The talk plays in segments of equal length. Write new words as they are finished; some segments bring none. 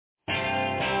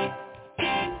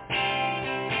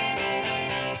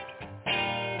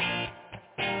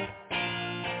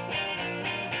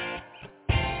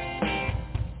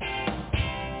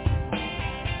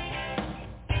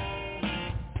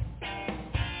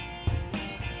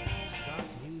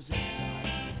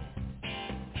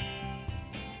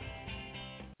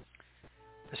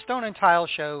Stone and Tile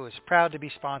Show is proud to be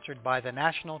sponsored by the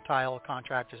National Tile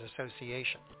Contractors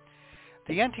Association.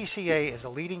 The NTCA is a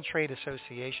leading trade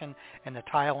association in the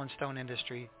tile and stone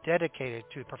industry dedicated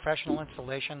to professional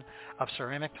installation of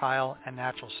ceramic tile and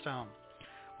natural stone.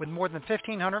 With more than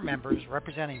 1,500 members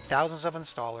representing thousands of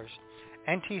installers,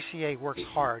 NTCA works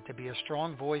hard to be a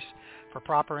strong voice for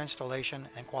proper installation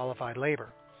and qualified labor.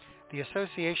 The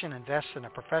association invests in a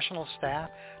professional staff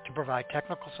to provide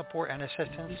technical support and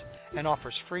assistance and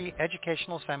offers free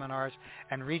educational seminars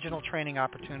and regional training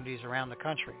opportunities around the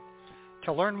country.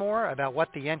 To learn more about what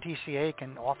the NTCA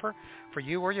can offer for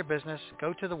you or your business,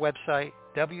 go to the website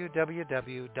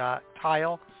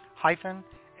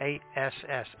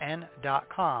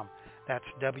www.tile-assn.com. That's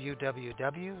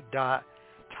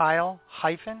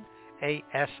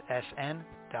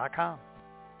www.tile-assn.com.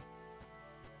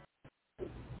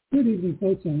 Good evening,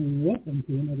 folks, and welcome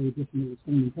to another edition of the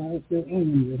Stone and Tile Show.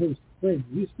 I'm your host, Fred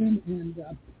Houston, and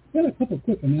got a couple of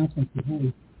quick announcements before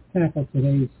we tackle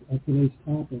today's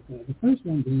topic. The first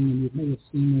one being, and you may have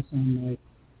seen this on my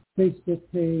Facebook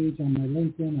page, on my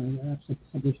LinkedIn, I actually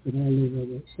published it all over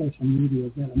the social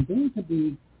media, that I'm going to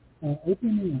be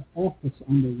opening an office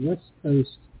on the West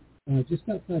Coast, just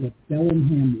outside of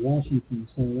Bellingham, Washington,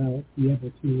 so I'll be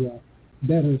able to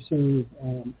better serve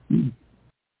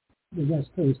the West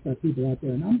Coast people out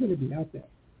there, and I'm going to be out there.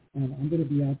 I'm going to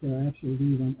be out there. I actually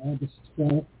leave on August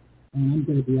 12th, and I'm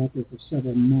going to be out there for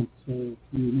several months. So if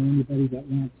you know anybody that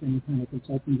wants any kind of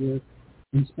consulting work,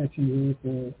 inspection work,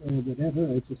 or whatever,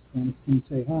 or just want to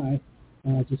say hi,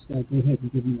 just go ahead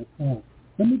and give me a call.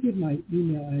 Let me give my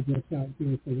email address out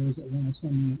here for those that want to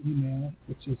send me an email,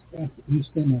 which is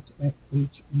fhouston, that's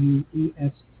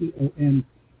FHUESTON,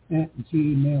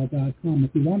 @gmail.com.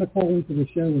 If you want to call into the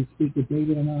show and speak with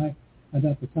David and I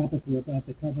about the topic we're about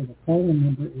to cover, the call-in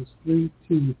number is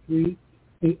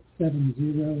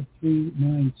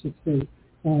 323-870-3968.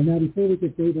 Now, before we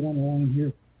get David on the line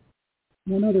here,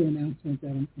 one other announcement that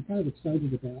I'm kind of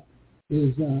excited about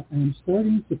is I'm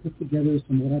starting to put together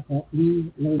some what I call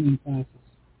e-learning classes,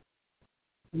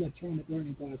 electronic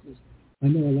learning classes. I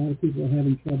know a lot of people are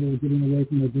having trouble getting away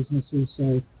from their businesses,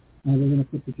 so we're going to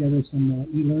put together some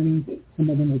e-learning. Some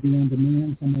of them will be on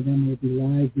demand. Some of them will be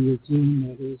live via Zoom,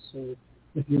 that is. So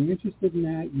if you're interested in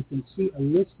that, you can see a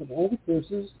list of all the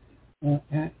courses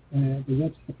at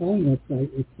the following website.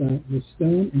 It's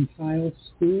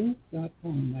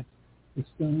thestoneandtileschool.com. That's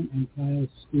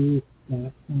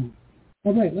thestoneandtileschool.com.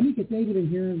 All right, let me get David in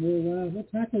here, and we'll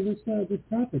tackle this topic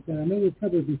that I know we've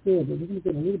covered before, but we're going to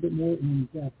get a little bit more in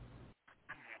depth.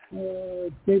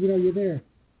 David, are you there?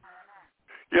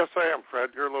 Yes, I am,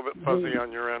 Fred. You're a little bit fuzzy on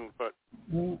your end, but...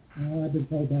 Well, I've been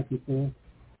told that before.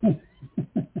 I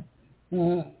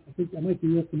think that might be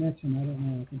your connection. I don't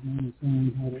know. I think mine is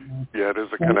fine. I don't know. Yeah, it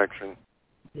is a connection.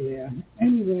 Yeah.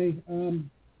 Anyway,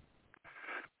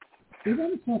 we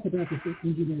want to talk about this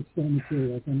engineered stone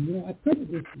materials. And, I covered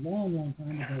this a long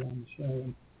time ago on the show,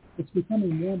 and it's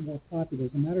becoming more and more popular.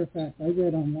 As a matter of fact, I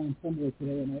read online somewhere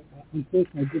today, and I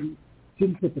unfortunately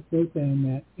didn't put the quote down,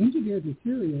 that engineered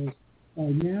materials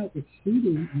are now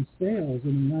exceeding in sales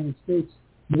in the United States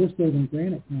more so than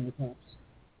granite countertops.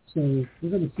 So we're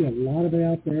going to see a lot of it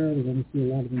out there. We're going to see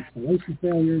a lot of installation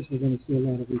failures. We're going to see a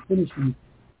lot of refinishing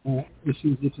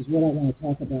issues, which is what I want to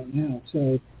talk about now.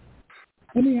 So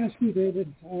let me ask you, David,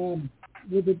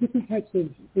 with the different types of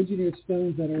engineered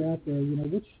stones that are out there,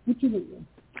 which of the,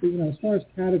 as far as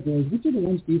categories, which of the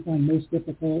ones do you find most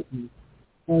difficult and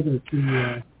harder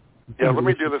to yeah, let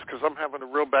me do this because I'm having a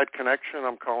real bad connection.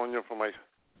 I'm calling you from my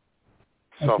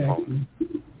cell phone.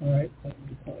 All right.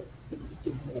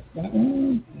 That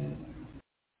one.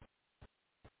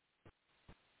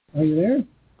 Are you there?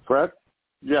 Fred?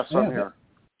 Yes, I'm here.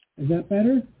 Is that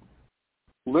better?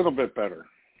 A little bit better.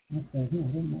 Okay.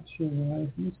 I'm not sure why.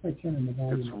 Let me try turning the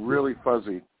volume. It's really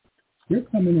fuzzy. You're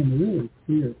coming in really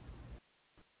clear.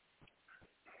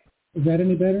 Is that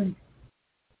any better?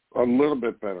 A little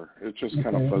bit better. It's just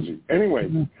kind of fuzzy. Anyway,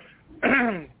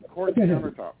 quartz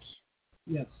countertops.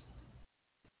 Yes.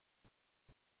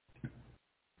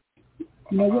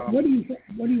 What do you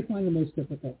find the most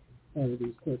difficult part of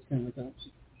these quartz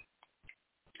countertops?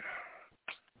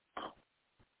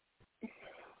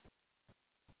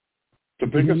 The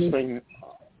biggest thing,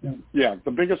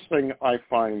 the biggest thing I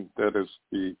find that is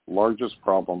the largest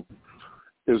problem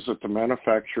is that the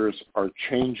manufacturers are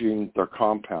changing their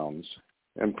compounds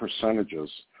and percentages,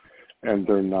 and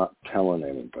they're not telling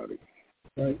anybody.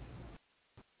 Right.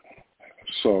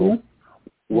 So,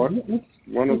 go ahead.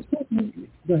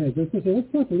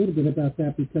 Let's talk a little bit about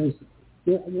that, because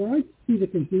where I see the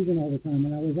confusion all the time,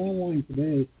 and I was online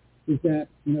today, is that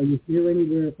you hear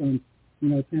anywhere from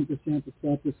 10% to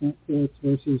 12% quartz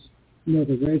versus,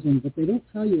 the resin, but they don't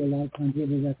tell you a lot of times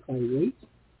whether that's by weight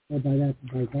or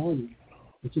by volume,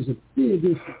 which is a big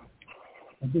issue,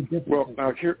 a big difference. Well,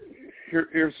 now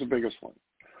here's the biggest one.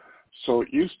 So it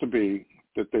used to be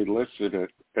that they listed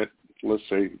it at, let's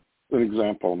say, an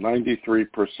example,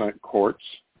 93% quartz,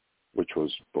 which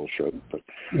was bullshit, but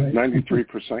right.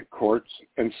 93% quartz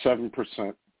and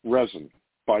 7% resin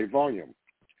by volume.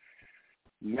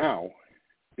 Now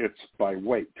it's by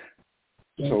weight.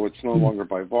 So it's no longer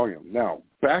by volume. Now,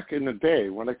 back in the day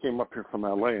when I came up here from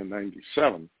LA in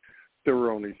 97, there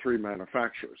were only 3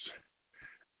 manufacturers.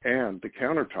 And the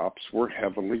countertops were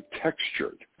heavily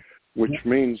textured, which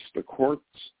means the quartz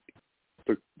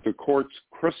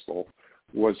crystal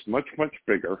was much, much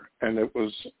bigger, and it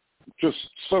was just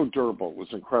so durable. It was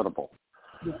incredible.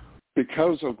 Yeah.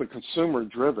 Because of the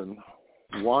consumer-driven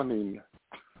wanting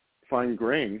fine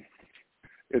grain,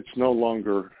 it's no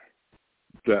longer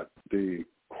that the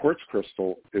quartz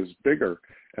crystal is bigger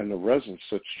and the resin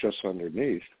sits just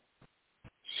underneath.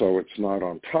 So it's not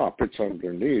on top, it's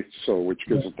underneath, so which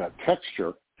gives it that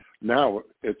texture. Now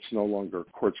it's no longer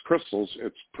quartz crystals,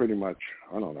 it's pretty much,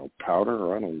 I don't know, powder,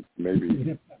 or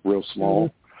maybe real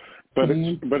small. But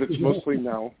it's mostly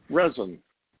now resin.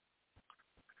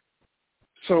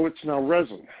 So it's now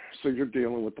resin. So you're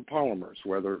dealing with the polymers,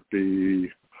 whether it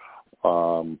be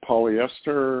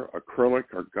polyester, acrylic,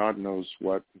 or God knows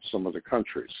what in some of the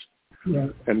countries. Yeah.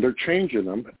 And they're changing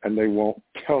them, and they won't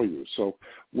tell you. So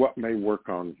what may work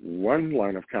on one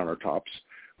line of countertops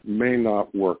may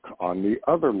not work on the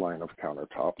other line of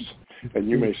countertops. And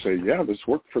you may say, yeah, this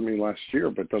worked for me last year,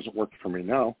 but doesn't work for me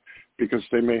now, because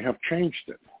they may have changed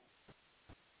it.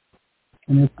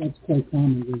 And that's quite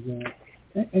common.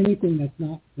 Is anything that's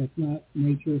not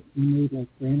nature made, like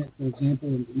granite, for example,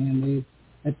 and man-made,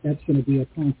 that's going to be a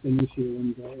constant issue,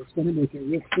 and it's going to make it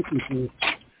real tricky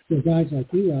for guys like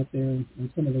you out there and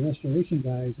some of the restoration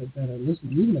guys that are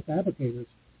listening, even the fabricators.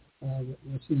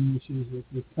 We're seeing issues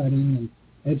with cutting and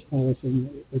edge polishing,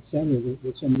 et cetera,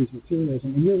 with some of these materials.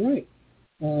 And you're right.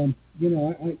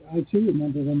 I too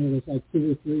remember when there was like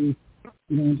 2 or 3,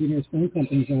 engineer stone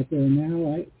companies out there, and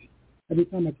now every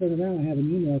time I turn around, I have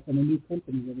an email from a new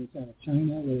company, whether it's out of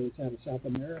China, whether it's out of South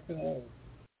America, or,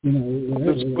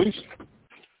 whatever.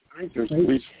 I think there's at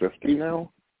least 50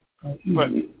 now. But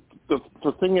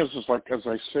the thing is like, as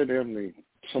I sit in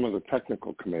some of the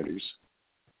technical committees.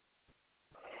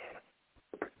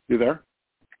 You there?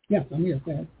 Yes, I'm here.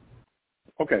 Go ahead.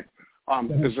 Okay.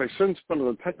 As I sit in some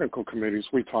of the technical committees,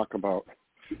 we talk about,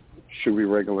 should we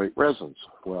regulate resins?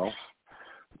 Well,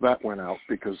 that went out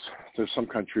because there's some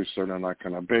countries that are not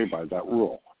going to obey by that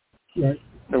rule. Right.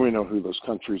 And we know who those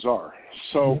countries are.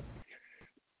 So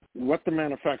what the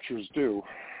manufacturers do,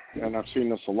 and I've seen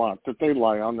this a lot, that they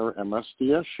lie on their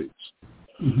MSDS sheets.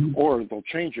 Mm-hmm. Or they'll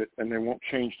change it and they won't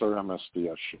change their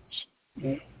MSDS sheets.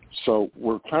 Mm-hmm. So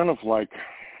we're kind of like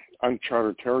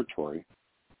uncharted territory,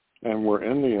 and we're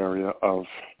in the area of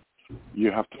you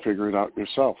have to figure it out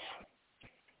yourself.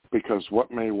 Because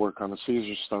what may work on a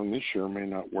Caesar stone this year may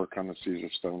not work on a Caesar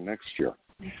stone next year.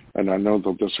 And I know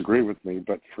they'll disagree with me,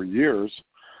 but for years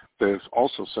they've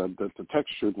also said that the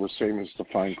textured was same as the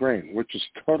fine grain, which is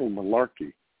total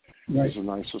malarkey. Right. Is the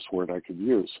nicest word I could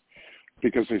use.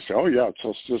 Because they say, oh, yeah,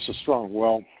 this is strong.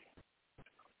 Well,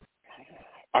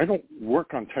 I don't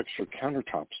work on textured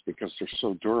countertops because they're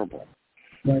so durable.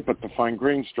 Right. But the fine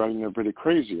grain's driving everybody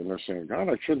crazy, and they're saying, God,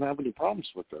 I shouldn't have any problems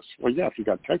with this. Well, yeah, if you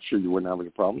got texture, you wouldn't have any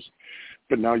problems.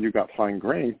 But now you got fine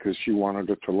grain because you wanted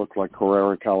it to look like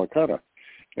Carrara Calcutta.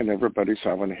 And everybody's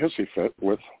having a hissy fit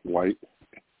with white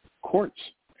quartz.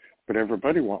 But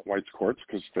everybody wants white quartz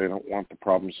because they don't want the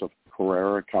problems of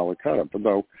Carrara Calcutta. But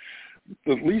though,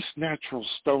 the least natural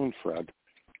stone, Fred,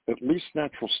 at least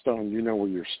natural stone, you know where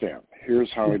you stand.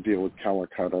 Here's how I deal with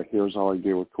Calcutta. Here's how I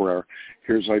deal with Carrara.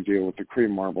 Here's how I deal with the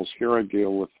cream marbles. Here I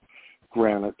deal with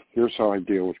granite. Here's how I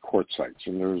deal with quartzites.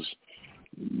 And there's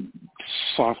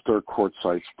softer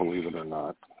quartzites, believe it or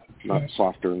not. Not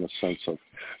softer in the sense of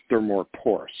they're more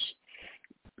porous,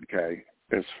 okay,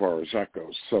 as far as that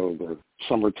goes. So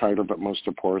some are tighter, but most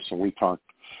are porous. And we talked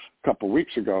a couple of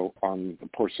weeks ago on the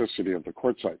porosity of the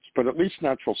quartzites. But at least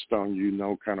natural stone, you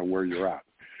know kind of where you're at.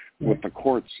 With the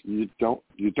quartz, you don't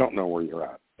know where you're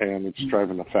at, and it's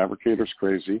driving the fabricators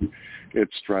crazy.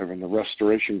 It's driving the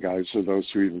restoration guys, or those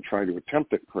who even try to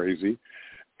attempt it, crazy.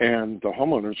 And the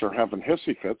homeowners are having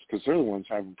hissy fits because they're the ones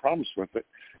having problems with it,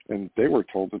 and they were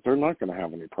told that they're not going to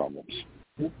have any problems.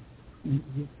 Yep.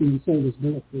 Being sold as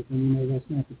bulletproof, and that's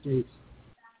not the case.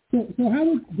 So how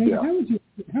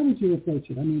would you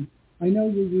approach it? I mean, I know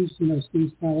you use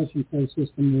Steve's polish and pro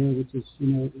system there, which is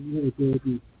really good.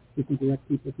 And we can direct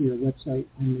people to your website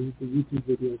and the YouTube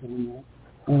videos on that.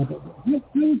 But how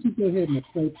would you go ahead and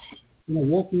approach,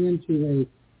 walking into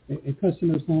a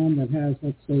customer's home that has,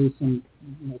 let's say, some,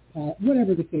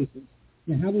 whatever the case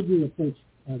is? How would you approach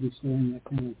restoring that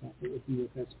countertop? What would be your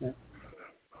best bet?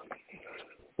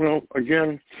 Well,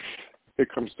 again, it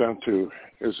comes down to,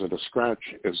 is it a scratch?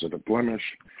 Is it a blemish?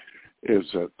 Is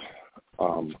it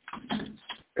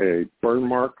a burn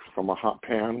mark from a hot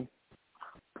pan?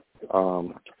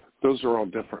 Those are all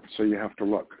different, so you have to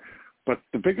look. But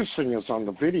the biggest thing is on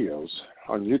the videos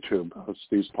on YouTube of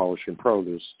Steve's Polishing Pro,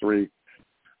 there's 3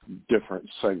 different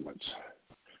segments.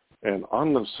 And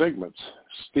on those segments,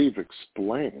 Steve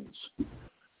explains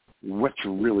what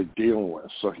you're really dealing with.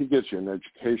 So he gives you an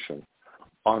education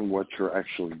on what you're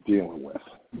actually dealing with.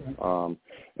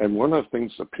 And one of the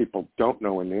things that people don't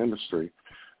know in the industry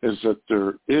is that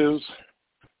there is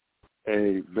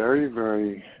a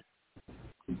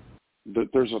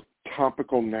there's a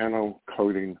topical nano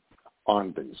coating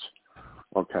on these.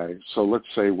 Okay, so let's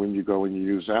say when you go and you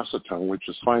use acetone, which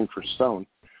is fine for stone,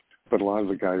 but a lot of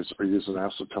the guys are using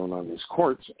acetone on these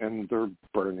quartz, and they're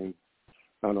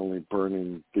not only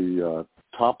burning the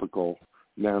topical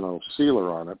nano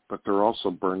sealer on it, but they're also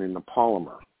burning the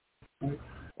polymer. Right.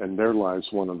 And there lies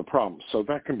one of the problems. So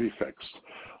that can be fixed.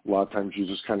 A lot of times you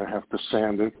just kind of have to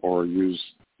sand it or use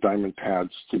diamond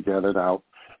pads to get it out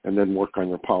and then work on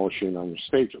your polishing on your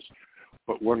stages.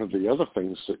 But one of the other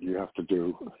things that you have to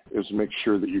do is make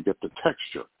sure that you get the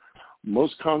texture.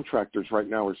 Most contractors right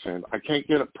now are saying, I can't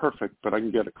get it perfect, but I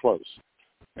can get it close.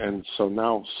 And so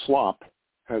now slop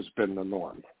has been the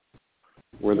norm,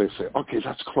 where they say, okay,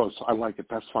 that's close. I like it.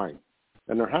 That's fine.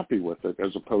 And they're happy with it,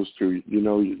 as opposed to,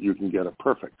 you can get it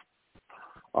perfect.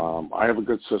 I have a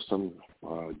good system.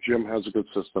 Jim has a good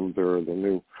system. There are the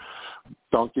new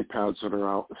donkey pads that are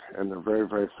out, and they're very,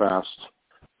 very fast,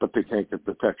 but they can't get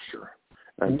the texture.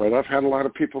 But I've had a lot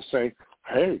of people say,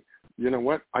 hey, you know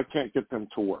what? I can't get them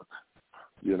to work.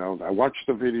 I watched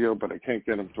the video, but I can't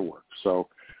get them to work. So,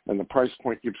 and the price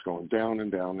point keeps going down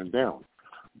and down and down.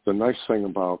 The nice thing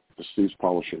about the Steve's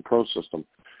Polishing Pro system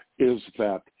is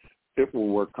that it will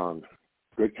work on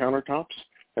good countertops,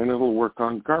 and it'll work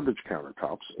on garbage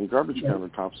countertops. And garbage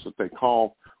countertops that they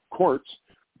call quartz,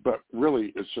 but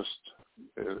really it's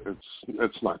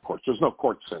not quartz. There's no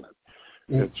quartz in it.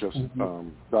 It's just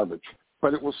garbage.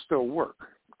 But it will still work,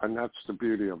 and that's the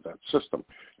beauty of that system.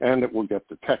 And it will get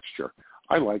the texture.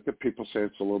 I like it. People say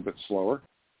it's a little bit slower,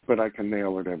 but I can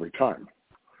nail it every time.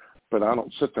 But I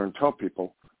don't sit there and tell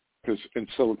people, because in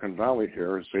Silicon Valley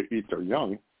here, as they eat their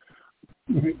young,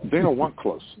 they don't want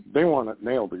close. They want it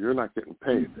nailed, or you're not getting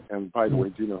paid. And by the way,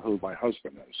 do you know who my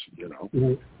husband is?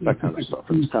 That kind of stuff.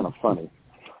 It's kind of funny.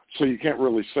 So you can't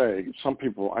really say. Some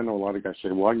people, I know a lot of guys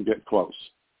say, well, I can get close,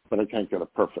 but I can't get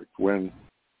it perfect. When,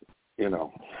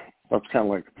 that's kind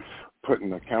of like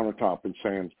putting a countertop and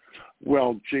saying,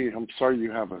 well, gee, I'm sorry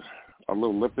you have a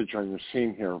little lippage on your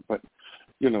seam here, but,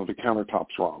 the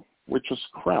countertop's wrong, which is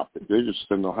crap. They just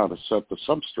didn't know how to set the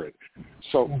substrate.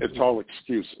 So it's all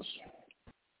excuses.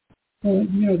 Well,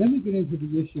 then we get into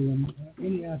the issue, and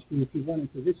let me ask you if you've run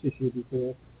into this issue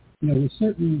before. With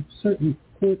certain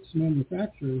quartz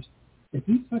manufacturers, if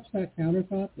you touch that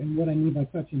countertop, and what I mean by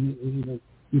touching it is either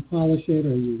you polish it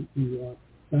or you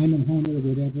diamond hone it or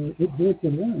whatever, it voids the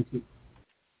warranty.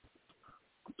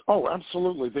 Oh,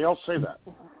 absolutely. They all say that.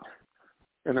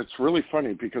 And it's really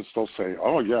funny because they'll say,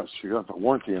 oh, yes, you have a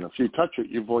warranty, and if you touch it,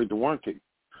 you void the warranty.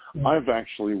 Yeah. I've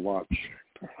actually watched,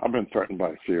 I've been threatened by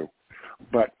a few,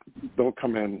 but they'll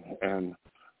come in and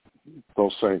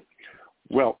they'll say,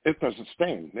 well, it doesn't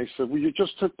stain. They said, well, you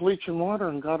just took bleach and water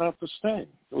and got out the stain.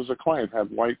 It was a client had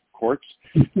white quartz,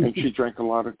 and she drank a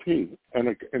lot of tea.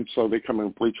 And so they come in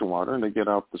with bleach and water, and they get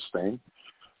out the stain.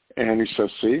 And he says,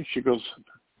 see? She goes,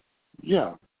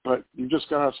 yeah, but you just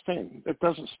got out stain. It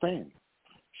doesn't stain.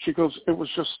 She goes, it was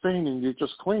just staining. You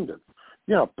just cleaned it.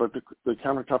 Yeah, but the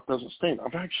countertop doesn't stain.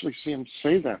 I've actually seen him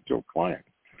say that to a client.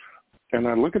 And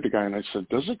I look at the guy and I said,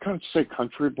 does it kind of say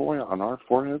country boy on our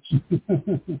foreheads?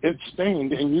 It's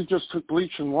stained, and you just took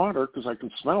bleach and water, because I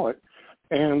can smell it,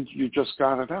 and you just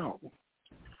got it out.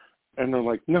 And they're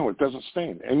like, no, it doesn't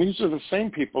stain. And these are the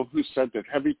same people who said that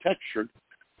heavy textured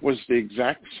was the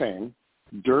exact same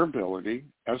durability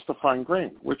as the fine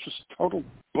grain, which is total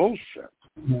bullshit.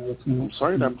 No, I'm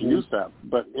sorry to have to use that,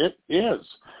 but it is.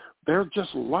 They're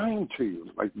just lying to you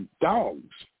like dogs.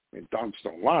 I mean, dogs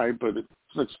don't lie, but it's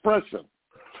an expression.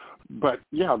 But,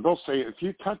 yeah, they'll say if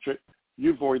you touch it,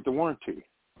 you void the warranty.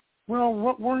 Well,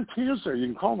 what warranty is there? You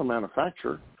can call the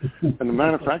manufacturer, and the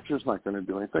manufacturer's not going to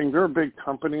do anything. They're a big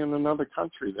company in another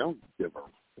country. They don't give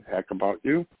a heck about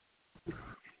you.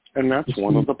 And that's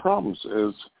one of the problems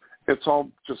is it's all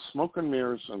just smoke and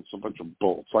mirrors and it's a bunch of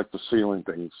bull. It's like the sealing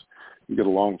things. You get a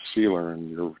long sealer and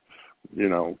your,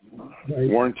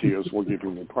 warranty is we'll give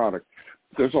you the product.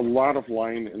 There's a lot of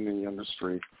lying in the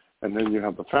industry. And then you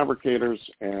have the fabricators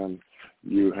and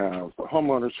you have the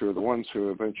homeowners who are the ones who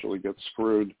eventually get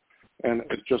screwed. And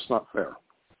it's just not fair.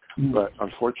 Mm-hmm. But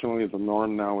unfortunately, the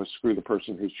norm now is screw the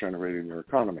person who's generating your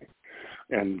economy.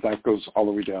 And that goes all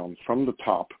the way down from the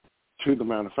top to the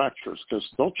manufacturers because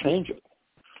they'll change it.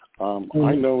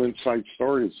 I know inside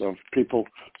stories of people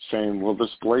saying, well,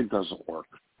 this blade doesn't work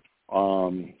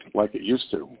like it used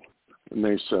to. And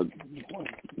they said,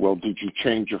 well, did you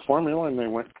change your formula? And they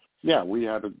went, yeah, we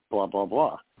added blah, blah,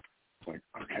 blah. Like,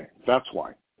 okay, that's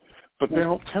why. But they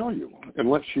don't tell you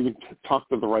unless you talk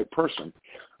to the right person.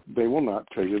 They will not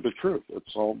tell you the truth.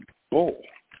 It's all bull.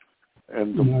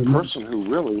 And the person who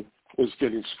really is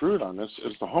getting screwed on this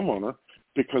is the homeowner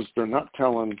because they're not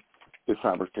telling the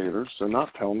fabricators. They're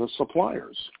not telling the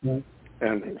suppliers. Right.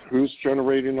 And who's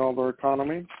generating all their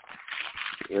economy?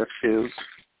 It is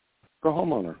the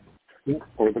homeowner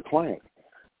or the client.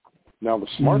 Now, the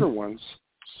smarter ones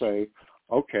say,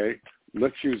 okay,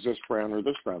 let's use this brand or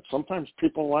this brand. Sometimes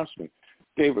people will ask me,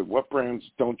 David, what brands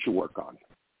don't you work on?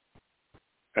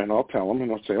 And I'll tell them, and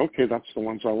they'll say, okay, that's the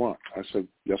ones I want. I said,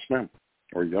 yes, ma'am,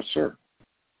 or yes, sir.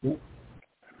 Yeah.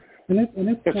 And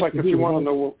it's like if you want to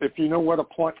know if you know what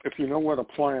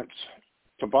appliance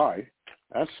to buy,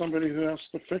 ask somebody who has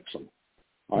to fix them.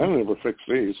 I don't ever fix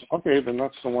these. Okay, then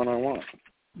that's the one I want.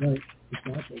 Right,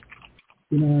 exactly.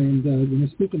 And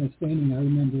speaking of staining, I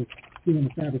remember doing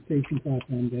a fabrication class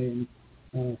one day,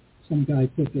 and some guy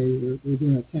we were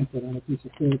doing a template on a piece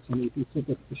of quartz, and he took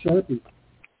a Sharpie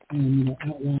and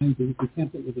outlined the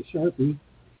template with a Sharpie,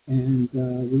 and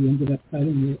we ended up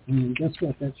cutting it, and guess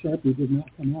what? That Sharpie did not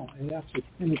come off. It actually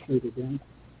penetrated down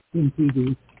into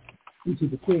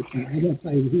the quartz. And I won't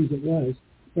tell you whose it was,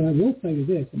 but I will tell you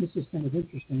this, and this is kind of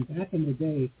interesting. Back in the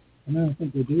day, and I don't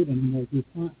think they do it anymore,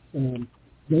 DuPont's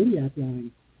Zodiac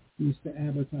line used to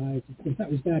advertise.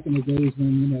 That was back in the days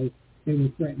when, they were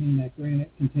threatening that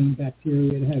granite contained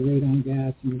bacteria. It had radon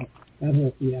gas, and that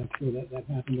whole fiasco that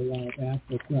happened a while back.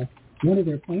 But one of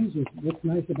their claims was, what's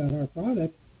nice about our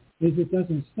product is it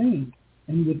doesn't stain.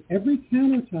 And with every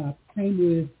countertop came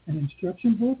with an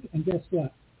instruction book, and guess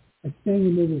what? A stain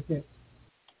removal kit.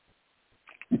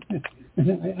 And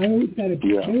I always got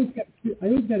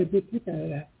a big kick out of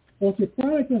that. Well, if your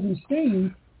product doesn't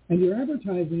stain and you're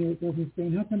advertising it doesn't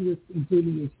stain, how come you're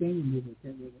including your stain removal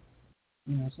kit with it?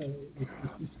 So it's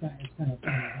kind of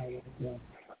funny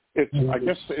how I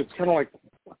guess it's kind of like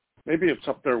maybe it's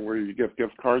up there where you give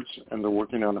gift cards and they're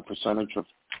working on a percentage of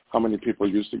how many people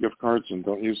use the gift cards and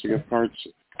don't use the gift cards.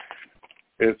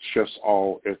 It's just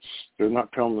they're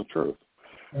not telling the truth.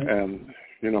 Right. And,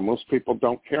 most people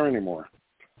don't care anymore.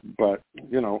 But,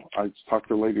 I talked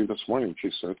to a lady this morning.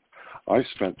 She said, I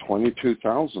spent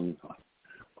 $22,000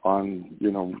 on,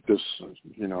 this,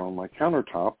 my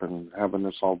countertop and having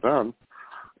this all done.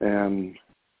 And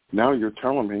now you're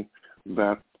telling me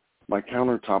that my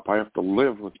countertop, I have to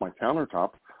live with my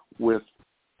countertop with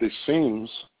the seams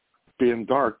being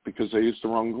dark because they used the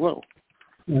wrong glue.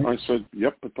 Right. I said,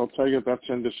 yep, but they'll tell you that's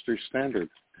industry standard.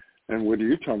 And what do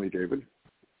you tell me, David?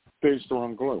 They used the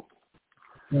wrong glue.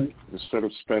 Right. Instead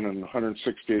of spending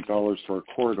 $168 for a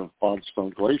quart of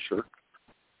Bobstone Glacier,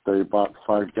 they bought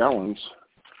 5 gallons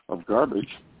of garbage,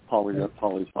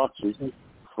 polyethylepoxy,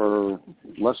 for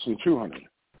less than $200.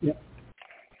 Yeah,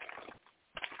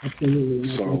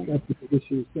 absolutely. And that's the big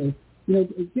issue. So,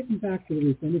 getting back to the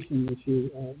refinishing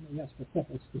issue, let me ask a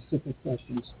couple of specific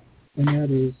questions, and that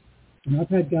is, I've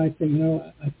had guys say,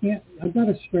 I've got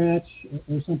a scratch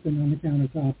or something on the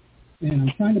countertop, and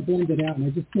I'm trying to blend it out, and I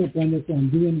just can't blend it, so I'm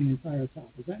doing the entire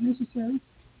top. Is that necessary?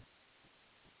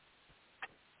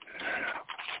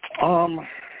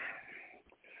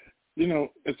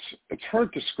 It's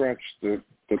hard to scratch the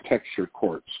texture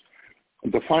quartz.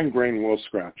 The fine grain will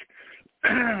scratch,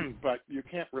 but you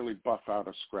can't really buff out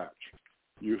a scratch.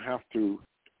 You have to,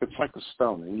 it's like a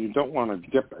stone, and you don't want to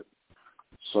dip it.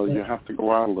 So you have to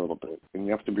go out a little bit, and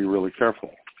you have to be really careful.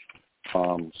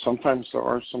 Sometimes there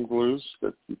are some glues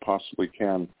that you possibly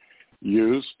can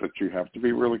use, but you have to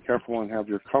be really careful and have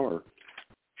your color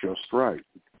just right.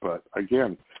 But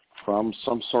again, from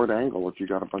some sort of angle, if you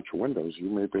got a bunch of windows, you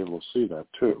may be able to see that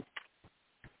too.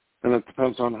 And it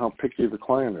depends on how picky the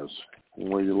client is and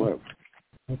where you live.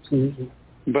 Absolutely.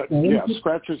 But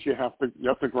scratches you have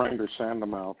to grind or sand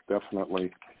them out.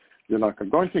 Definitely, you're not going.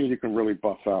 The only thing you can really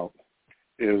buff out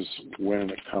is when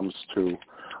it comes to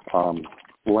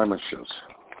blemishes.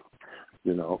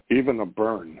 Even a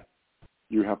burn,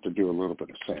 you have to do a little bit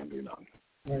of sanding on.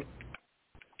 Right.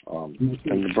 And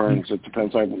the burns, it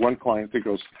depends. I have one client that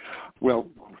goes, well,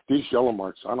 these yellow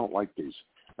marks, I don't like these.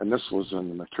 And this was in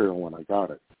the material when I got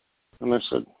it. And I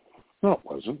said, no, it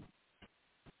wasn't.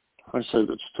 I said,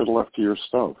 it's to the left of your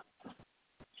stove.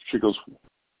 She goes,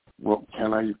 well,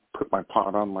 can I put my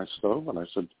pot on my stove? And I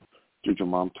said, did your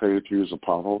mom tell you to use a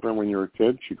pot holder when you were a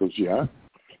kid? She goes, yeah.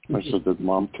 And I said, did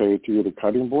mom tell you to use a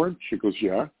cutting board? She goes,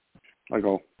 yeah. I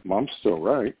go, mom's still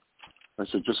right. I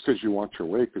said, just because you want your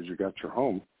way because you got your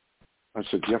home. I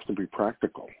said, you have to be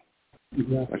practical.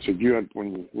 Yeah. I said, you had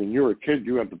when you were a kid,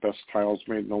 you had the best tiles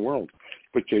made in the world,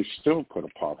 but they still put a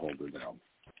pot holder down.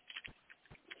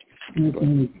 It's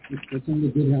only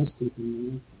good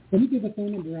housekeeping. Let me give a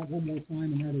phone number out one more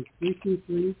time, and that is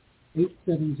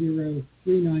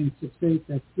 323-870-3968.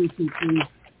 That's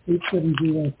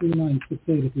 323-870-3968.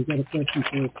 If you've got a question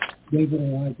for David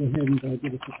or I, go ahead and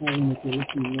give us a call in if you're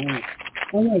listening live.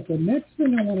 All right, the next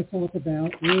thing I want to talk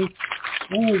about is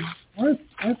our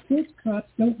kids' cots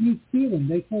don't need sealing.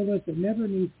 They told us it never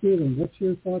needs sealing. What's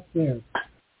your thoughts there?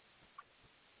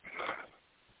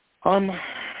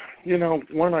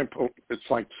 When I put, it's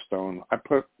like stone. I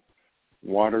put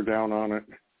water down on it,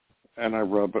 and I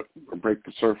rub it or break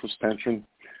the surface tension.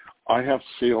 I have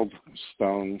sealed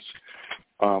stones.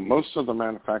 Most of the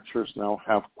manufacturers now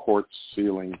have quartz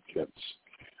sealing kits.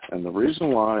 And the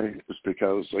reason why is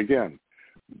because, again,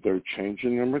 they're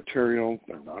changing their material.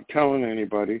 They're not telling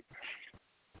anybody.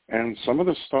 And some of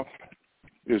the stuff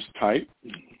is tight,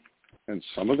 and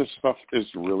some of the stuff is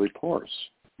really porous.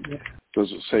 Yeah.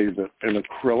 Does it say that an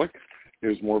acrylic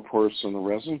is more porous than the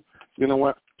resin? You know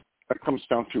what? That comes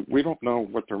down to we don't know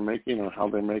what they're making or how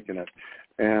they're making it.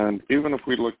 And even if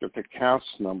we looked at the CAS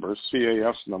numbers,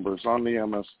 CAS numbers on the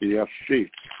MSDS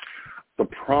sheet, the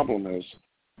problem is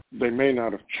they may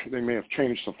have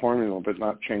changed the formula but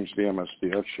not changed the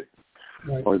MSDS sheet.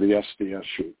 Right. Or the SDS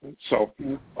sheet. So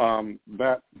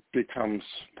that becomes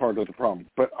part of the problem.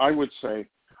 But I would say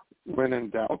when in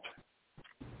doubt,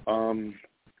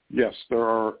 yes, there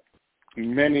are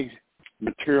many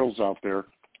materials out there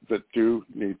that do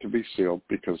need to be sealed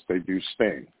because they do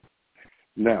stain.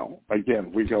 Now,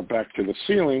 again, we go back to the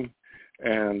sealing,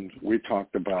 and we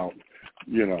talked about,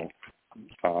 the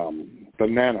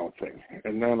nano thing.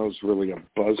 And nano's really a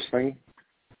buzz thing.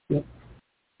 Yep.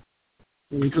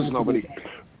 Because nobody...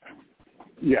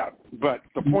 Yeah, but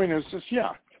the point is,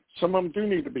 some of them do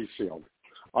need to be sealed.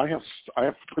 I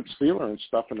have put sealer and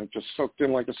stuff, and it just soaked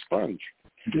in like a sponge.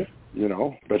 Yep.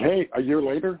 But hey, a year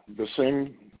later, the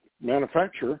same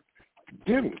manufacturer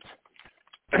didn't.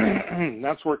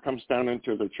 That's where it comes down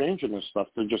into the changing this stuff.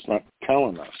 They're just not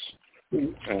telling us.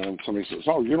 And somebody says,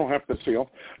 oh, you don't have to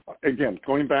seal. Again,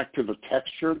 going back to the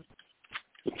texture's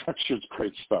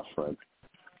great stuff, Fred.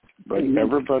 But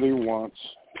everybody wants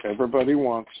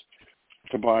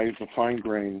to buy the fine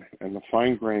grain, and the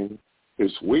fine grain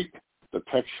is weak. The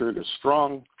texture is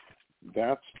strong.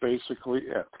 That's basically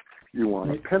it. You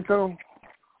want a Pinto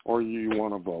or you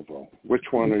want a Volvo?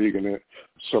 Which one are you going to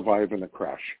survive in a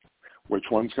crash? Which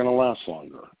one's going to last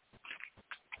longer?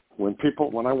 When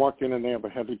I walk in and they have a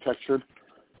heavy textured,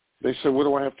 they say, what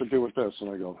do I have to do with this? And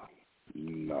I go,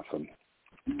 nothing.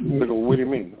 They go, what do you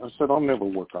mean? I said, I'll never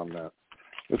work on that.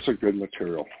 It's a good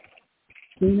material.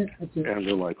 And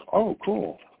they're like, oh,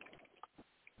 cool.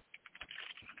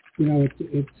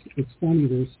 It's funny.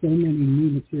 There's so many new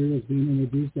materials being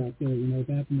introduced out there.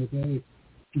 Back in the day,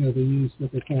 they used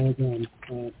what they called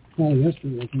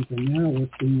polyester, I think, and now we're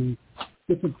seeing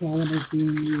different polymers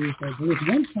being used. There was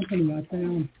one company I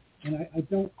found, and I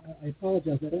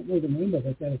apologize, I don't know the name of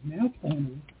it, that is now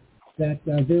claiming that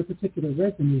their particular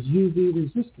resin is UV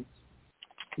resistant,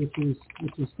 which is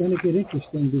going to get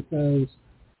interesting because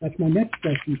that's my next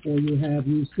question for you. Have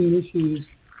you seen issues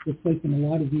with placing a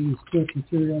lot of these quartz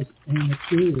materials in an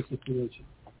exterior situation,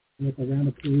 like around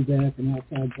a pool deck, an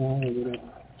outside bar, or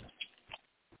whatever?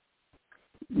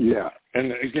 Yeah,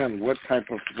 and again, what type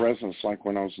of resins? Like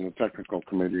when I was in the technical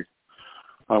committee,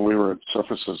 we were at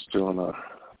Surfaces doing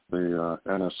the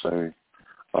NSA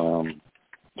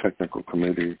technical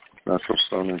committee, Natural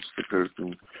Stone Institute,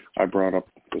 and I brought up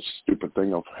this stupid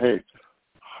thing of, hey,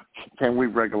 can we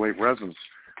regulate resins?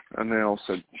 And they all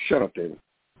said, shut up, David.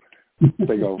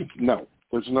 They go, no,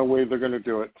 there's no way they're going to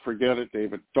do it. Forget it,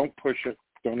 David. Don't push it.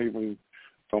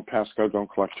 Don't pass go.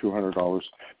 Don't collect $200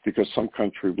 because some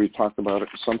country, we talked about it,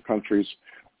 some countries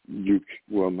you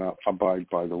will not abide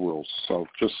by the rules. So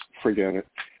just forget it.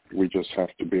 We just have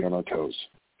to be on our toes.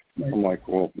 Right. I'm like,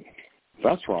 well,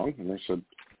 that's wrong. And they said,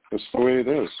 that's the way it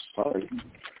is. Sorry.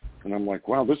 And I'm like,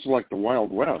 wow, this is like the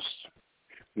Wild West.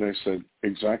 And they said,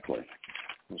 exactly.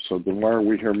 So then why are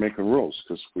we here making rules?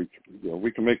 Because we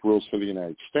can make rules for the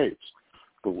United States,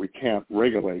 but we can't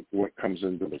regulate what comes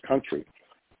into the country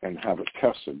and have it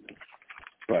tested.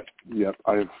 But yet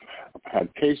I've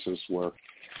had cases where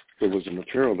there was a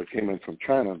material that came in from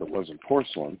China that wasn't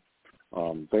porcelain.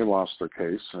 They lost their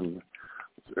case, and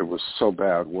it was so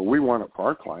bad. Well, we won it for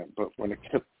our client, but when it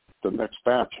hit the next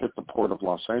batch, hit the port of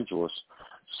Los Angeles,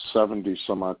 70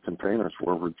 some odd containers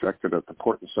were rejected at the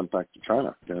port and sent back to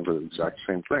China. They were the exact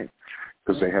same thing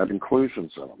because they had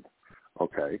inclusions in them.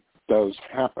 Okay, does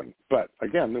happen. But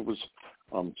again, there was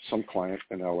some client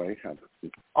in LA had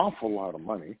an awful lot of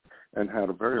money and had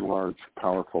a very large,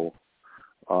 powerful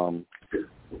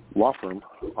law firm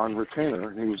on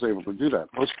retainer, and he was able to do that.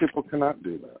 Most people cannot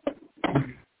do that.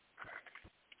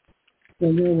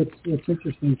 Well, what's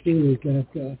interesting too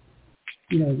is that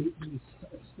I'm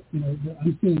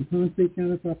seeing concrete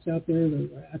countertops out there.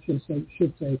 That actually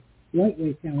should say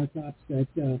lightweight countertops. That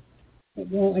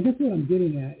well, I guess what I'm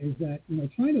getting at is that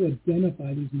trying to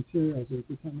identify these materials is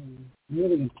becoming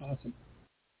really impossible.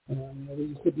 There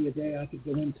used to be a day I could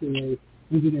go into a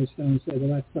engineer stone and say,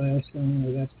 well, that's Silestone,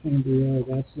 or that's Cambria,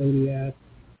 or that's Zodiac,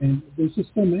 and there's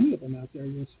just so many of them out there.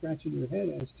 You're scratching your head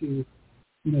as to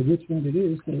which one it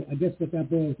is. So I guess what that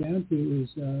boils down to is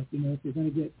if you're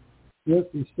going to get work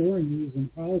restoring these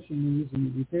and polishing these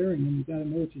and repairing them, you got to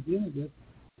know what you're dealing with.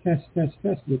 Test.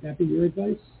 Would that be your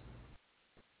advice?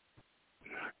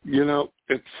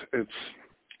 It's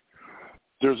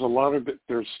there's a lot of it.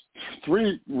 There's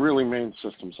three really main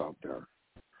systems out there.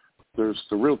 There's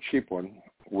the real cheap one,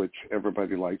 which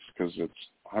everybody likes because it's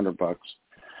 $100.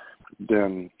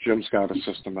 Then Jim's got a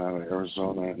system out of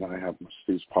Arizona, and I have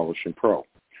Steve's Polishing Pro.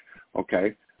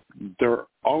 Okay, they're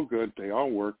all good. They all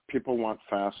work. People want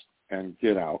fast and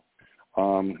get out.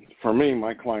 For me,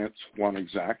 my clients want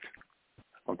exact.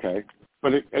 Okay,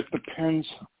 but it depends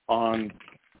on.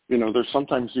 There's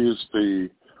sometimes use the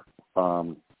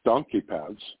donkey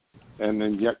pads, and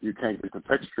then yet you can't get the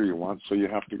texture you want, so you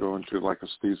have to go into like a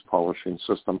Steve's polishing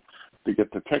system to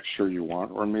get the texture you want,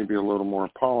 or maybe a little more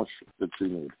polish that you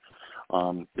need.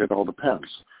 It all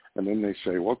depends. And then they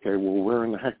say, okay, well, where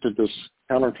in the heck did this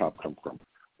countertop come from?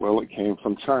 Well, it came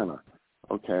from China.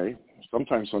 Okay.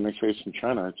 Sometimes when they say it's from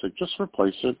China, I'd say, just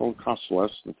replace it. It'll cost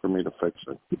less than for me to fix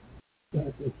it.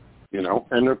 Exactly.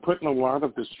 And they're putting a lot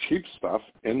of this cheap stuff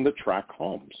in the track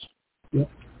homes. Yep.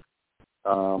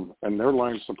 And their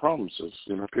lines of problems is,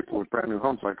 people with brand new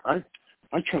homes, like, I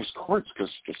chose Quartz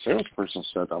because the salesperson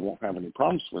said I won't have any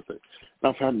problems with it. And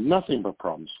I've had nothing but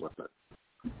problems with it.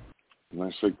 And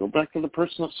I said, go back to the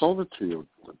person that sold it to you.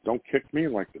 Don't kick me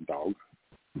like the dog.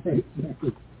 Right,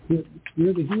 exactly.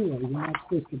 You're the hero. You're not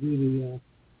supposed to be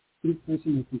the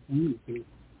person that complains to.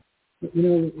 But,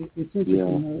 it's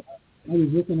interesting. Yeah. I was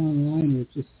looking online, and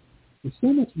there's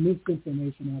so much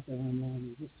misinformation out there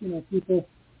online. And just, people,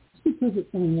 just because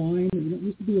it's online, it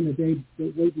used to be in the day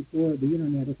way before the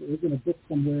internet, if it was in a book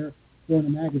somewhere or in a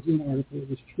magazine article, it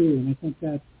was true. And I think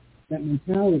that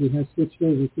mentality has switched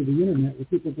over to the internet, where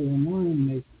people go online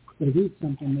and they read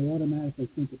something, they automatically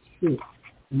think it's true,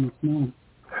 and it's not.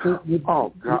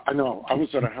 God, I know. I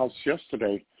was at a house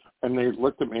yesterday, and they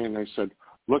looked at me and they said,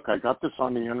 look, I got this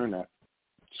on the internet.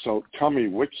 So tell me,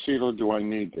 which sealer do I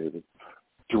need, David?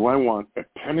 Do I want a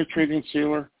penetrating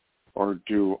sealer, or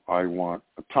do I want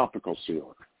a topical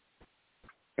sealer?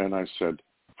 And I said,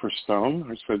 for stone,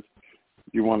 I said,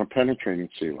 you want a penetrating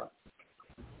sealer.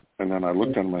 And then I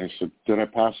looked at him and I said, did I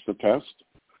pass the test?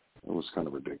 It was kind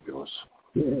of ridiculous.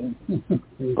 Yeah.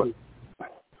 But,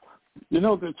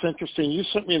 it's interesting. You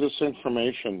sent me this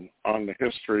information on the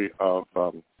history of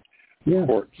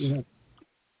quartz. Yeah.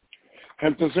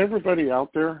 Does everybody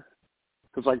out there,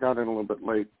 because I got in a little bit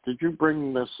late, did you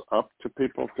bring this up to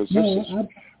people? Because this is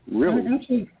really...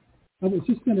 I was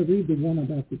just going to read the one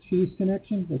about the cheese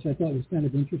connection, which I thought was kind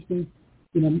of interesting.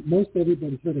 Most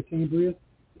everybody's heard of Cambria.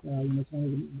 It's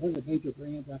one of the major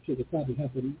brands. Actually, they probably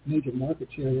have the major market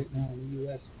share right now in the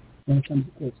U.S. when it comes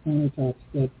to quartz countertops.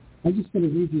 But I'm just going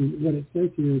to read you what it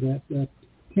says here, that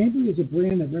Cambria is a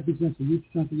brand that represents a huge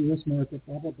chunk of the U.S. market,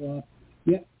 blah, blah, blah.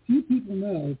 Yet few people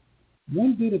know.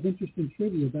 One bit of interesting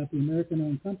trivia about the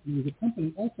American-owned company, the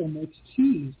company also makes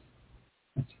cheese.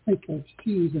 That's right, folks,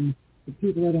 cheese. And the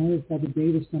people that own it called the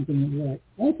Davis Company. And what I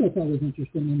also thought was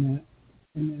interesting in that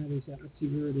is, let's see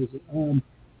where it is.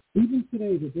 Even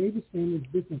today, the Davis family's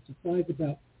business supplies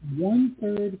about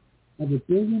 1/3 of 1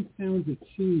 billion pounds of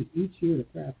cheese each year to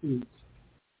Kraft Foods.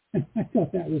 I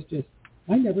thought that was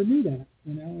I never knew that.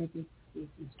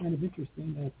 It's kind of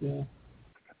interesting that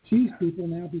cheese people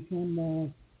now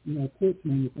become... quartz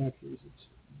manufacturers. It's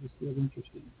just really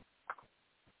interesting.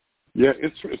 Yeah,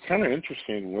 it's kind of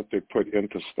interesting what they put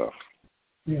into stuff.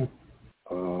 Yeah.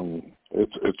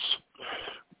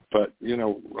 But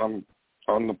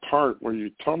on the part where you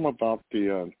tell them about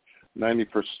the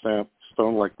 90%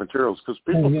 stone-like materials, because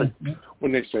people think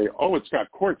when they say, "Oh, it's got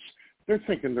quartz," they're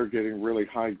thinking they're getting really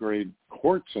high-grade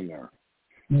quartz in there.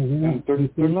 No,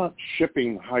 they're not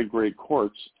shipping high-grade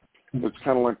quartz. It's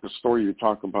kind of like the story you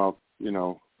talk about,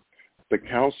 the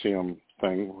calcium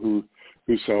thing, who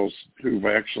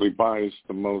actually buys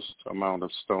the most amount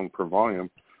of stone per volume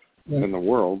in the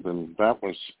world, and that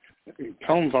was,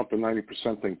 tell them about the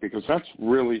 90% thing, because that's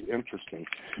really interesting,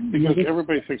 because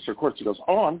everybody thinks they're quartz. He goes,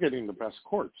 "Oh, I'm getting the best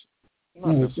quartz."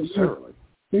 Not necessarily.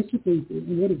 Basically,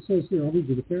 what it says here, I'll read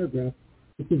you the paragraph.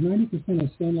 It says 90%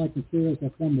 of stone-like materials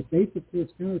that form the base of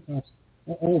quartz countertops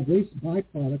are all waste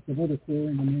byproducts of other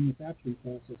coring and manufacturing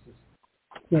processes.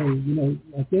 So,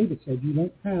 like David said, you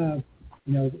don't have,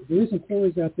 there isn't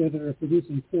quarries out there that are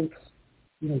producing quartz,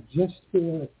 just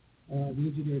for the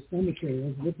engineered stone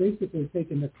materials. We're basically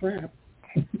taking the crap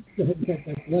that's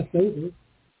left over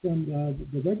from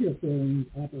the regular quarrying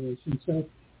operation. So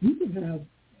you can have,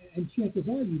 and chances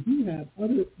are you do have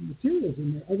other materials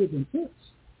in there other than quartz.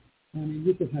 I mean,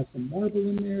 you could have some marble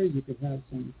in there. You could have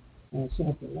some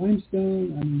softer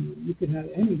limestone. I mean, you could have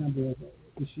any number of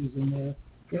issues in there,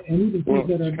 and even things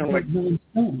that are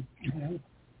non-stone.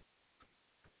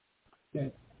 Yeah,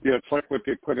 it's like what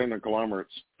they put in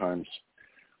agglomerates sometimes.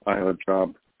 I had a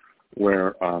job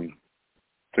where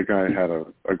the guy had a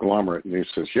agglomerate, and he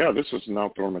says, "Yeah, this is an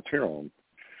outdoor material."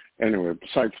 Anyway,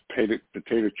 besides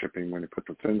potato chipping when he put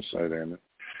the thin side in it,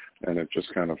 and it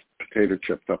just kind of potato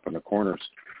chipped up in the corners.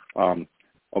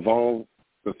 Of all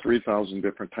the 3,000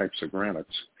 different types of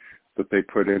granites that they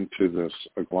put into this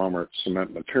agglomerate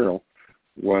cement material,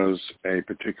 was a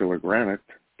particular granite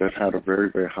that had a very,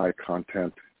 very high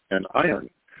content in iron.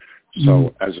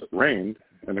 So as it rained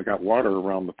and it got water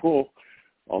around the pool,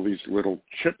 all these little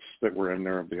chips that were in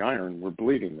there of the iron were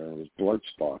bleeding. There was blood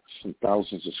spots and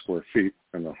thousands of square feet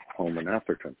in a home in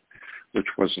Atherton, which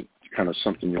wasn't kind of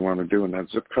something you want to do in that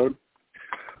zip code.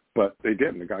 But they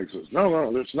did, and the guy says,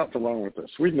 no, there's nothing wrong with this.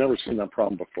 We've never seen that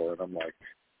problem before. And I'm like,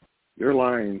 you're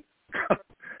lying. I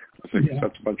think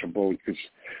that's a bunch of bull, because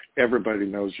everybody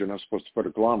knows you're not supposed to put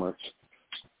agglomerates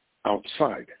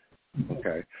outside.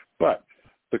 Okay. But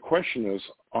the question is,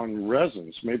 on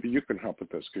resins, maybe you can help with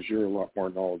this, because you're a lot more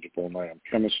knowledgeable than I am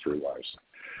chemistry-wise,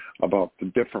 about the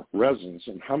different resins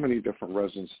and how many different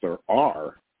resins there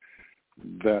are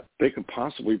that they could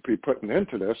possibly be putting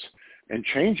into this and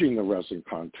changing the resin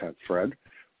content, Fred,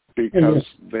 because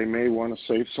they may want to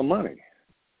save some money.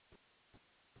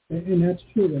 And that's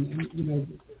true. And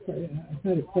I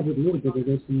kind of covered a little bit of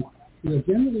this. And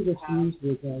generally what's used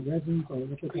with resins are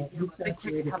what they call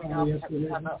unsaturated polyester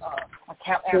resins.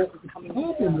 So the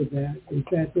problem with that is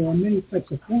that there are many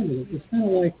types of formulas. It's kind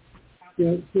of like,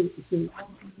 to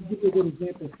give you a good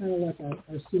example, it's kind of like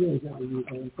our sealers that we use,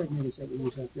 our impregnators that we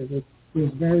use out there.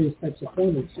 There's various types of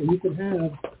formulas. So you could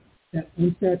have that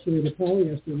unsaturated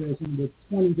polyester resin with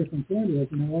 20 different formulas,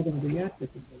 and they're all going to react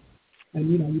differently. And,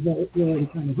 you've already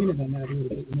kind of hinted on that a little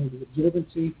bit. The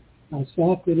absorbency, how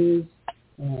soft it is,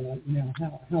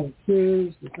 how it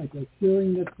cures, the type of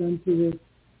curing that's done to it.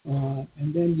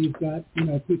 And then you've got,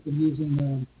 people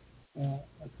using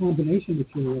a combination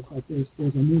materials. Like there's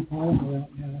a new polymer out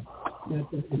now that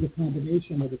is a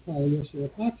combination of the polyester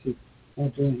epoxy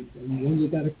blend. And then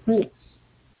you've got acrylics.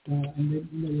 And then,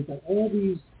 you've got all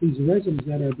these resins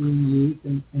that are being used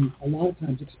and a lot of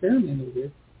times experimented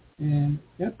with. And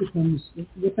that becomes,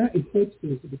 what that equates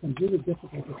to is it becomes really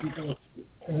difficult for people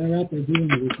that are out there doing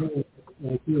the repair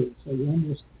like you. So you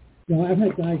almost, I've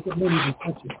had guys that won't even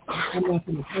touch it. I'm not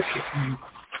going to touch it.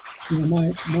 And,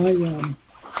 my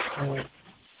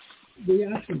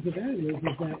reaction to that is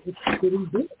that it's getting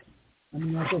big. I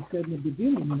mean, as I said in the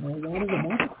beginning, a lot of the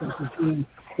marketplace is being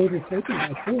overtaken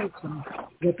by quartz, and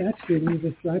what that's doing is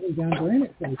it's driving down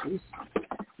granite prices.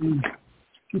 And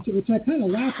which I kind of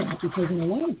laugh at, because in a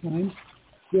lot of times,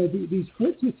 these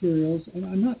quartz materials, and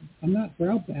I'm not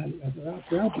browbeating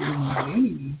by any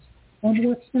means, are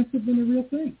more expensive than the real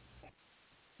thing.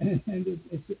 And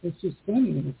it's just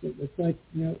funny, and it's like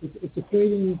it's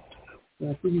equating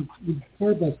for you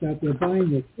car busts out there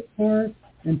buying a kit car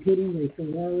and putting a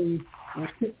Ferrari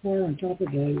kit car on top of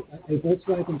a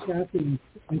Volkswagen chassis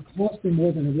and costing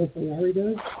more than a real Ferrari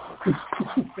does.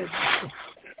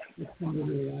 It's kind of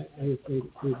really I equate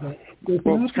it to. But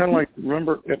well, it's kind of like,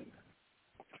 remember,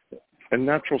 in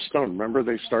natural stone, remember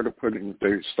they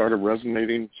started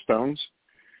resonating stones?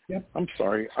 Yep. I'm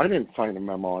sorry, I didn't find a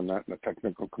memo on that in the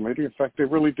technical committee. In fact, they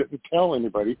really didn't tell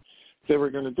anybody they were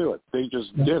going to do it. They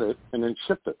just did it and then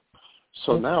shipped it.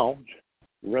 So now,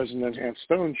 resin-enhanced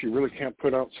stones you really can't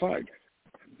put outside,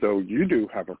 though you do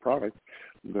have a product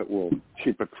that will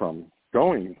keep it from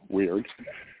going weird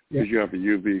because you have a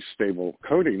UV stable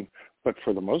coating. But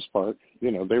for the most part, they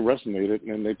resonated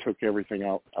and then they took everything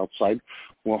outside.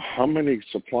 Well, how many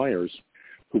suppliers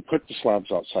who put the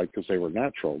slabs outside because they were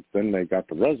natural, then they got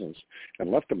the resins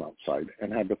and left them outside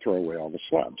and had to throw away all the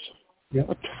slabs? Yep.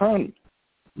 A ton.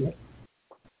 Yep.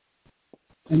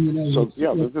 And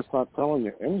they're just not telling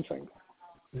you anything.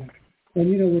 Yeah.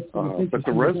 And but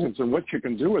the resins and what you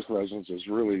can do with resins is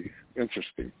really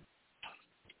interesting.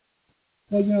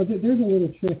 Well, there's a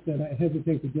little trick that I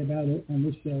hesitate to give out on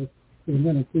this show that I'm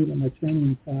going to include in my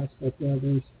training class. But let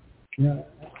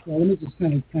me just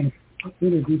kind of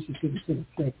introduce you to this little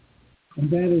trick, and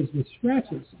that is with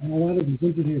scratches and a lot of these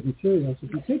engineered materials.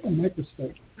 If you take a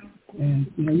microscope,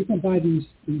 and you can buy these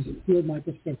field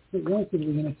microscopes, they're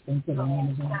relatively inexpensive on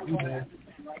Amazon or eBay,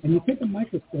 and you take a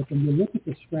microscope and you look at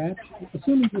the scratch,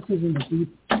 assuming this isn't a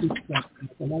deep scratch,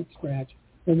 it's a light scratch,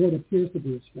 or what appears to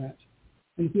be a scratch.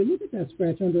 And if you look at that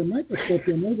scratch under a microscope,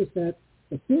 you'll notice that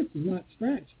the quartz is not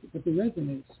scratched, but the resin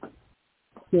is.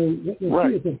 So what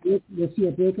you'll see is you'll see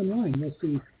a broken line. You'll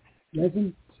see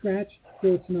resin scratch,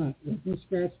 quartz not. Resin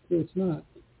scratch, quartz not.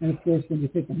 And of course, when you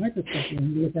take the microscope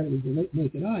and you look at it with your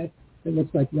naked eye, it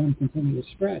looks like one continuous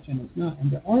scratch, and it's not.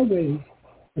 And there are ways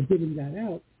of getting that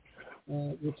out,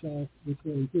 which will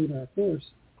include our course,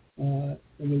 so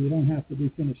that you don't have to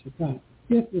refinish the top.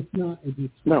 If it's not a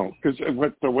deep scratch. No, because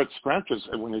what scratches,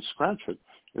 when they scratch it,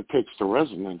 it takes the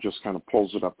resin and just kind of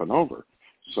pulls it up and over.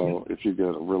 So if you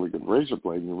get a really good razor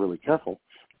blade and you're really careful,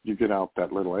 you get out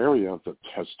that little area that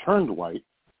has turned white,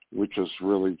 which is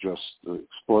really just the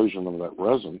explosion of that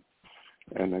resin,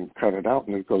 and then cut it out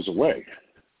and it goes away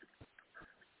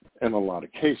in a lot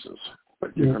of cases.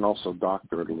 But you can also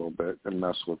doctor it a little bit and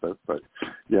mess with it. But,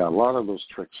 a lot of those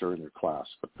tricks are in your class,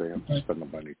 but they have to spend the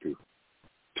money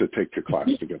to take your class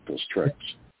to get those tricks.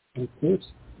 Of course.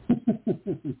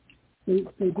 So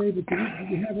David, do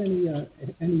you have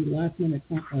any last-minute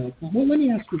comments? Well, let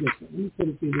me ask you this. Let me put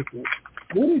it to you this way.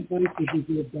 What advice would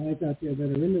you give guys out there that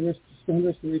are in the stone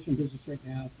restoration business right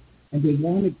now and they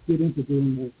want to get into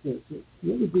doing more course?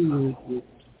 What would be your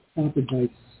top advice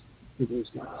for those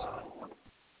guys?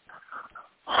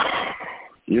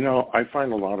 I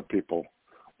find a lot of people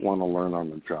want to learn on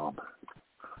the job,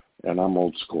 and I'm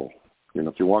old school.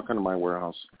 If you walk into my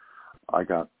warehouse, I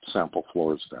got sample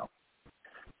floors down.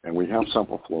 And we have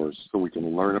sample floors so we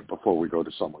can learn it before we go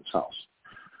to someone's house.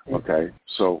 Okay?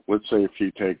 So let's say if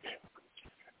you take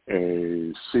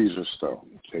a Caesar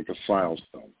stone, take a Sile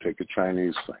stone, take a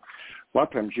Chinese thing. A lot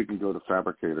of times you can go to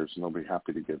fabricators and they'll be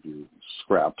happy to give you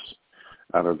scraps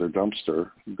out of their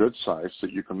dumpster, good size,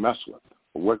 that you can mess with.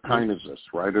 What kind is this?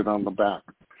 Write it on the back.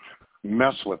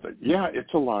 Mess with it. Yeah,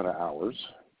 it's a lot of hours.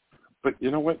 But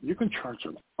you know what? You can charge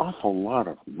an awful lot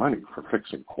of money for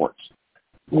fixing quartz.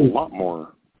 A lot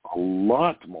more,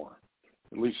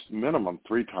 at least minimum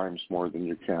 3 times more than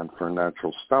you can for a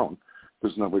natural stone,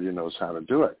 because nobody knows how to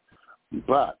do it.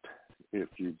 But if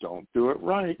you don't do it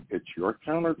right, it's your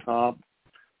countertop,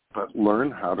 but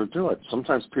learn how to do it.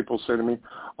 Sometimes people say to me,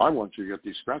 I want you to get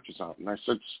these scratches out. And I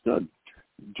said, good.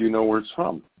 Do you know where it's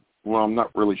from? Well, I'm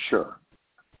not really sure.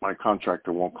 My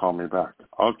contractor won't call me back.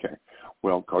 Okay.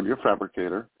 Well, go to your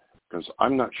fabricator, because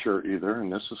I'm not sure either,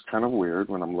 and this is kind of weird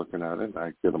when I'm looking at it.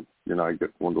 I get I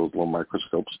get one of those little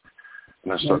microscopes,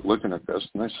 and I start looking at this,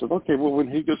 and I said, okay, well, when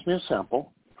he gives me a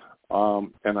sample,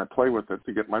 and I play with it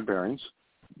to get my bearings,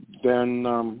 then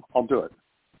I'll do it.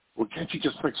 Well, can't you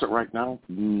just fix it right now?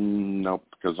 Nope,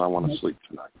 because I want to sleep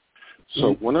tonight.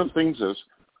 So one of the things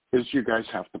is you guys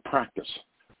have to practice.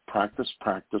 Practice.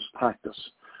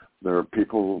 There are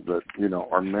people that,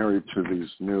 are married to these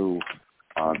new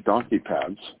donkey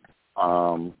pads,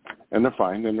 and they're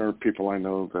fine. And there are people I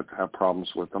know that have problems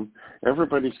with them.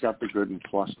 Everybody's got the good and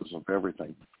pluses of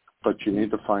everything, but you need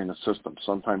to find a system.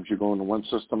 Sometimes you go into one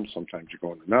system, sometimes you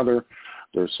go into another.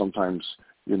 There's sometimes,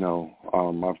 I've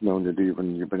known that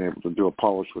even you've been able to do a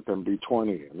polish with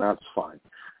MB20, and that's fine.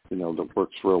 That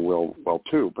works real well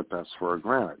too, but that's for a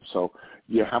granite. So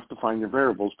you have to find your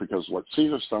variables, because what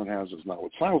Caesar stone has is not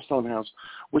what Sile stone has,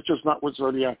 which is not what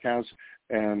Zodiac has,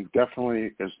 and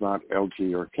definitely is not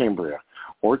LG or Cambria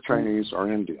or Chinese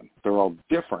or Indian. They're all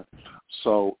different.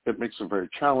 So it makes it very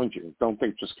challenging. Don't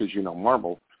think just because you know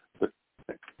marble that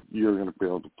you're going to be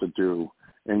able to do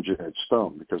engineered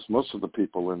stone, because most of the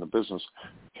people in the business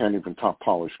can't even top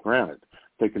polish granite.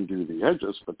 They can do the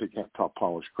edges, but they can't top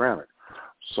polish granite.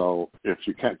 So if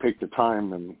you can't take the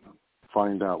time and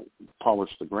polish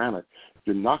the granite,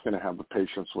 you're not going to have the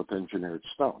patience with engineered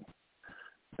stone.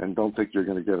 and don't think you're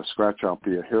going to get a scratch out,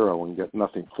 be a hero, and get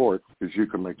nothing for it, because you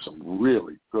can make some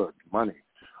really good money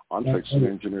on fixing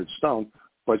engineered stone,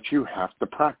 but you have to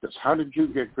practice. How did you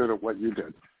get good at what you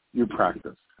did? You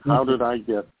practiced. How did I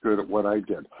get good at what I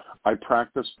did? I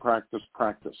practice. Well,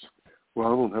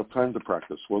 I don't have time to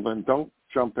practice. Well, then don't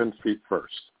jump in feet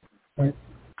first. Right.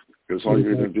 Because all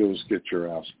you're going to do is get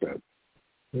your ass bit.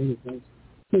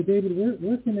 So, David,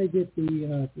 where can they get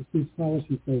the Steve's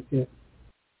Polishing Pro Kit?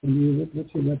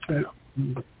 What's your website?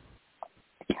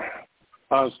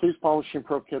 Steve's Polishing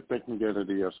Pro Kit, they can get at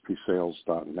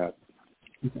espsales.net.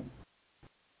 Okay.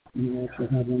 And you also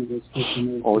have one of those kits in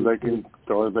there. Or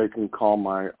they can call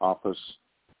my office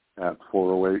at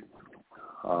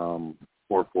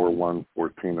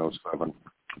 408-441-1407.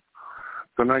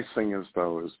 The nice thing is,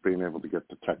 though, is being able to get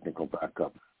the technical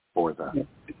backup for that.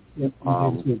 Yep.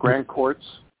 Grand Quartz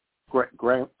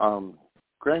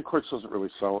doesn't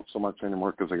really sell it so much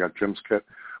anymore because I got Jim's kit,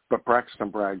 but Braxton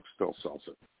Bragg still sells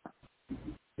it.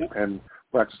 Yep. And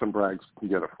Braxton Braggs can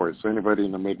get it for you. So anybody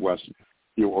in the Midwest,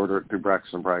 you order it through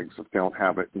Braxton Braggs. If they don't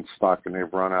have it in stock and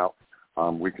they've run out,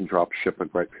 we can drop ship it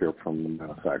right here from the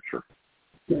manufacturer.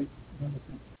 Great.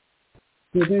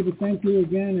 So, David, thank you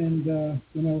again, and,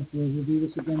 we'll do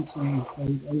this again soon.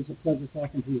 Always a pleasure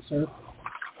talking to you, sir.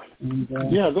 And,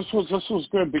 this was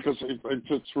good because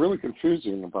it's really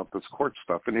confusing about this quartz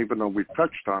stuff, and even though we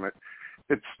touched on it,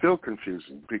 it's still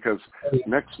confusing because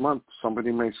next month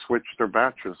somebody may switch their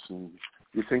batches, and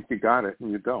you think you got it,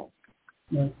 and you don't.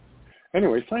 Right.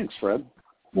 Anyway, thanks, Fred.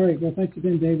 All right, well, thanks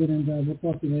again, David, and we'll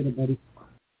talk to you later, buddy.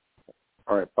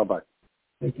 All right, bye-bye.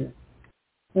 Take care.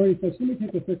 All right, folks, let me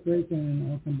take a quick break, and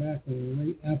I'll come back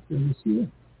right after this here.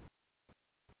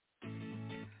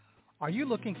 Are you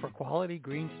looking for quality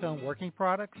greenstone working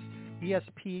products?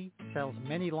 ESP sells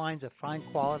many lines of fine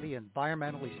quality,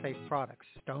 environmentally safe products.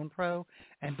 Stone Pro,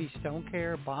 NB Stone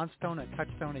Care, Bond Stone and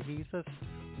Touchstone adhesives,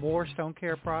 more Stone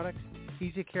Care products,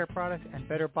 Easy Care products, and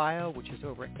Better Bio, which is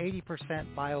over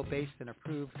 80% bio-based and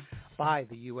approved by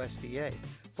the USDA.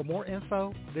 For more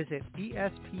info, visit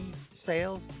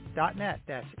espsales.net.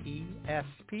 That's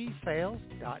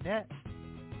espsales.net.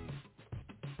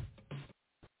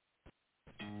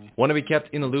 Want to be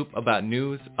kept in the loop about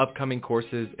news, upcoming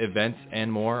courses, events,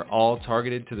 and more, all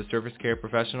targeted to the Surface Care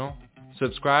professional?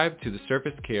 Subscribe to the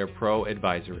Surface Care Pro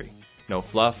Advisory. No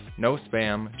fluff, no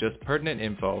spam, just pertinent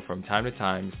info from time to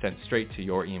time sent straight to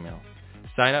your email.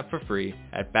 Sign up for free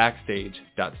at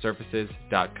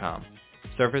backstage.surfaces.com.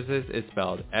 Surfaces is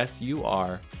spelled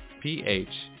S-U-R-P-H-A-C-E-S.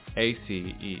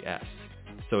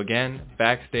 So again,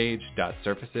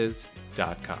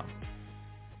 backstage.surfaces.com.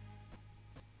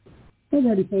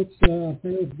 Alrighty, folks,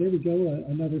 there we go,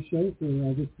 another show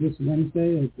for this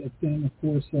Wednesday. Again, of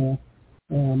course, I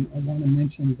want to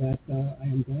mention that I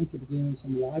am going to be doing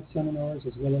some live seminars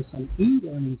as well as some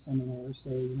e-learning seminars, so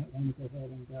you might want to go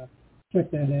ahead and check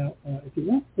that out. If you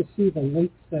want to see the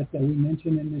links that we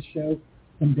mentioned in this show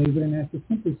from David and Esther,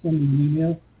 simply send me an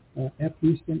email,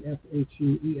 fhouston,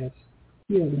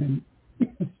 F-H-U-E-S-T-O-N,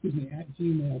 at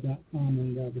gmail.com,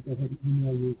 and we'll go ahead and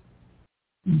email you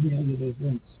those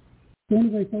links. So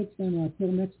anyway, folks, then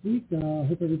until next week,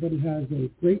 hope everybody has a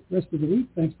great rest of the week.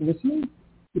 Thanks for listening.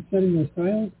 Keep setting those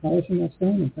tiles, polishing that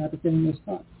stone, and fabricating those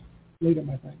tops. Later,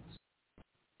 my friends.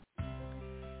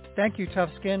 Thank you, Tough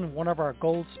Skin, one of our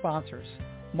gold sponsors.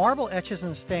 Marble etches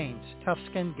and stains. Tough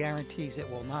Skin guarantees it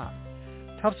will not.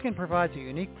 Tough Skin provides a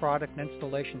unique product and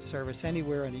installation service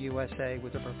anywhere in the USA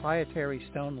with their proprietary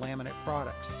stone laminate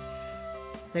products.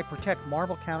 They protect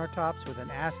marble countertops with an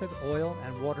acid, oil,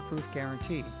 and waterproof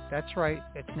guarantee. That's right,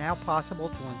 it's now possible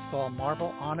to install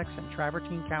marble, onyx, and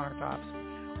travertine countertops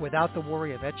without the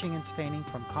worry of etching and staining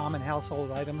from common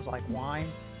household items like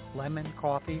wine, lemon,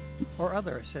 coffee, or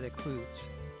other acidic foods.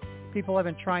 People have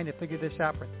been trying to figure this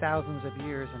out for thousands of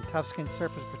years, and Tough Skin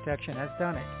Surface Protection has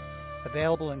done it.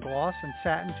 Available in gloss and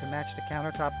satin to match the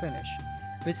countertop finish.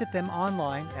 Visit them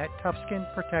online at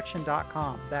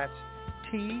toughskinprotection.com. That's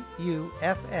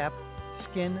TUFF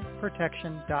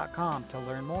skinprotection.com to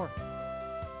learn more.